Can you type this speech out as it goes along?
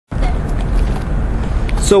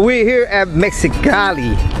So we're here at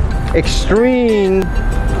Mexicali Extreme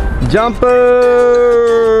Jumpers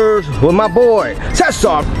with my boy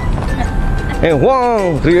Cesar and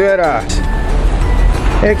Juan Rivera.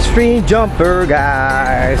 Extreme jumper,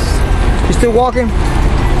 guys. You still walking?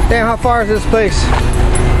 Damn, how far is this place?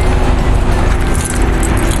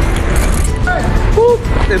 Woo.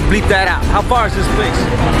 Let's bleep that out. How far is this place?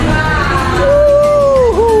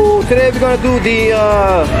 Woo. Today we're gonna do the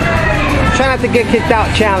try not to get kicked out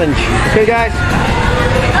challenge. Okay, guys?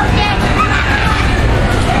 Okay.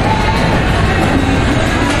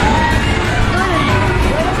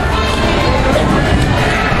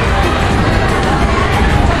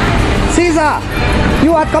 Caesar,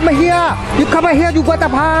 you are coming here. You come here, you want to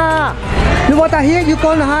ha. You want to here, you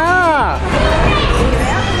gonna ha.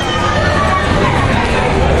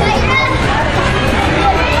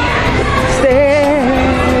 Stay.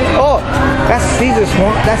 Oh, that's Caesar's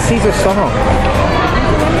song. That's Caesar's song.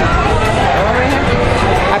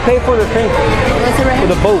 I paid for the thing. For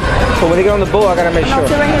the boat. So when they get on the boat, I gotta make sure.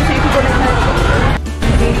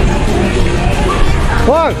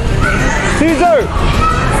 One, Caesar.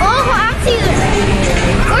 Oh, I'm Caesar.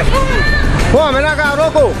 Where's Juan? Juan, ven acá,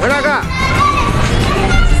 Rocco. Ven acá.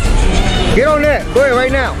 Get on there. Go ahead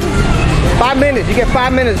right now. 5 minutes. You get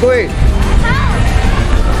 5 minutes. Go ahead.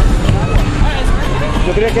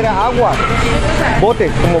 Yo creía que era agua. Bote,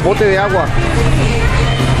 como bote de agua.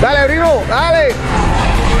 Dale, Brino, dale.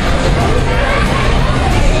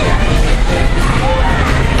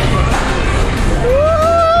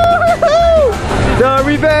 The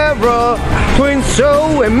Rivera Twin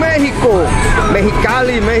Show en México.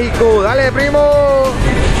 Mexicali, México. Dale, primo.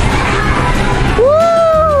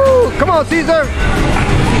 Woo! Come on, Caesar.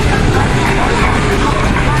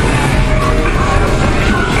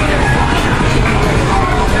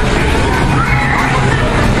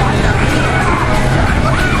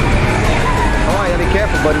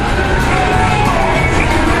 Careful, buddy.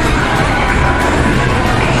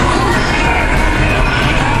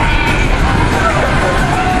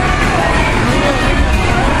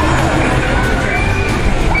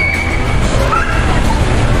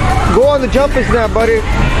 Go on the jumpers now, buddy.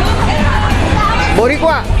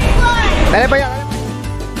 Boricua. Dale para allá.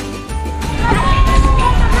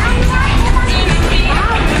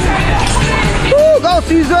 Woo, go,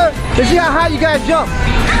 Caesar. Let's see how high you guys jump.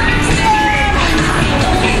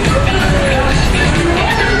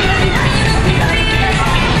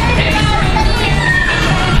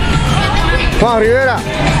 Juan Rivera.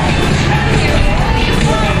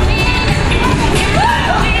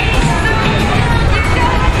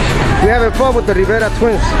 We're having fun with the Rivera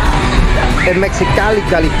twins in Mexicali,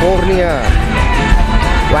 California.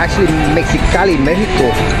 Well, actually, Mexicali,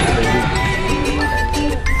 Mexico.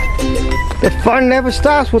 The fun never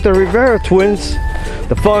stops with the Rivera twins.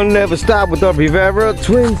 The fun never stops with the Rivera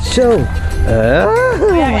twins show. We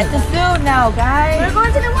are at the zoo now, guys. We're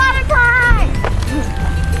going to the water park.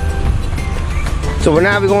 So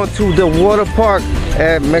now we're going to the water park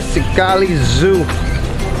at Mexicali Zoo.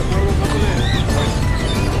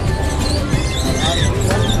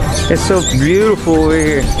 It's so beautiful over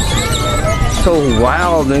here. So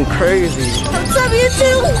wild and crazy. What's up, you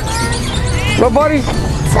two? What, buddy?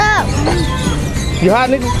 What's up? You hot,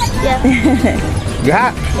 nigga? Yeah. You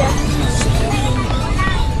hot? Yeah.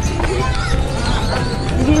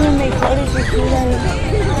 Did you even make photos with you?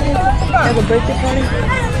 Like a birthday party?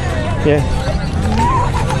 Yeah.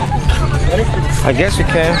 I guess we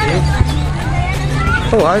can.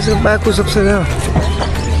 Oh, why is it backwards upside down?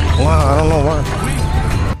 Wow, I don't know why.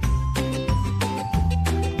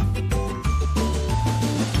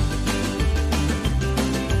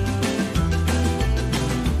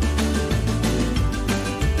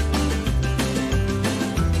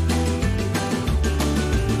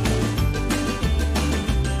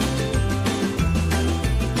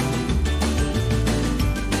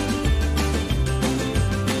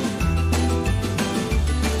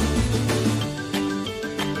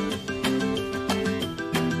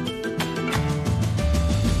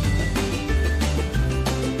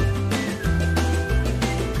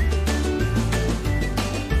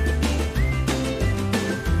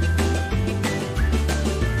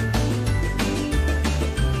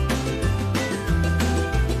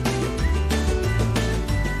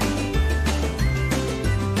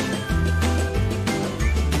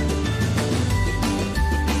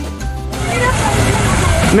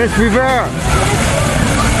 Miss Rivera.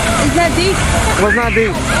 Is that deep? What's not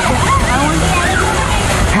deep?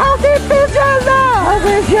 How deep is your love? How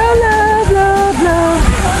deep is your love, love, love?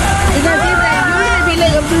 Is that deep? Like, you want to be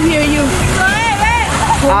like up to here, you.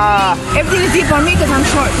 Everything is deep on me because I'm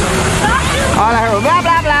short. All I heard, blah,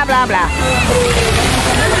 blah, blah, blah, blah.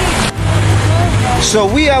 So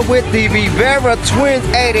we are with the Rivera twins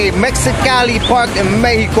at a Mexicali park in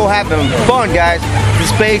Mexico having fun, guys.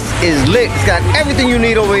 This place is lit. It's got everything you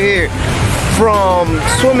need over here. From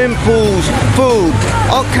swimming pools, food,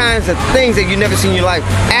 all kinds of things that you've never seen in your life.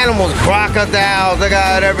 Animals, crocodiles, they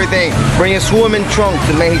got everything. Bring your swimming trunk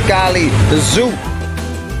to Mexicali, the zoo.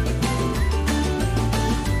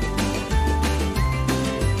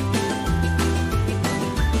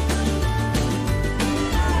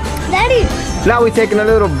 Daddy. Now we're taking a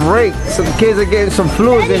little break, so the kids are getting some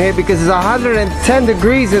fluids in here because it's 110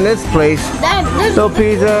 degrees in this place. So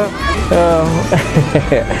pizza,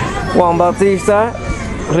 Juan Bautista,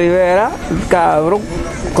 Rivera, cabrón,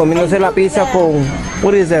 comiéndose la pizza con,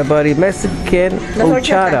 what is that, buddy? Mexican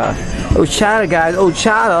horchata. Horchata, guys.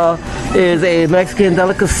 Horchata is a Mexican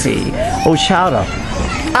delicacy. Horchata.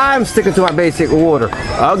 I'm sticking to my basic order.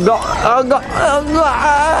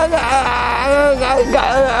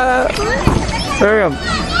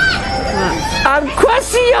 I'm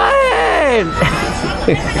crushing your head!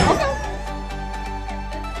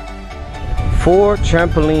 4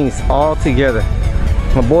 trampolines all together.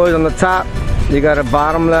 My boys on the top, you got a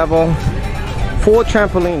bottom level. 4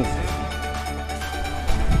 trampolines.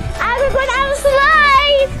 I will go down the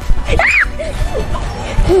slide!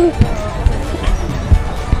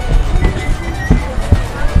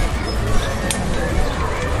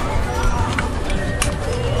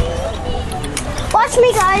 Watch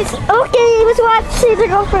me, guys. Okay, let's watch Caesar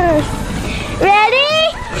go first.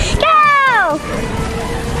 Ready? Go!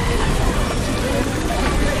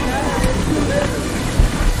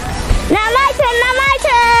 Now my turn, now my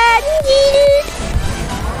turn.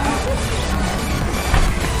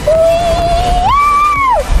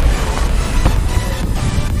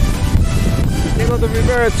 There go the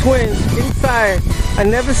Rivera twins inside. I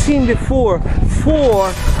never seen before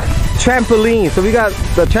 4 trampolines. So we got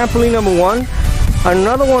the trampoline number 1,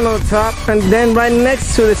 another one on top, and then right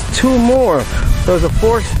next to this 2 more. So it's a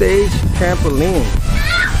 4-stage trampoline.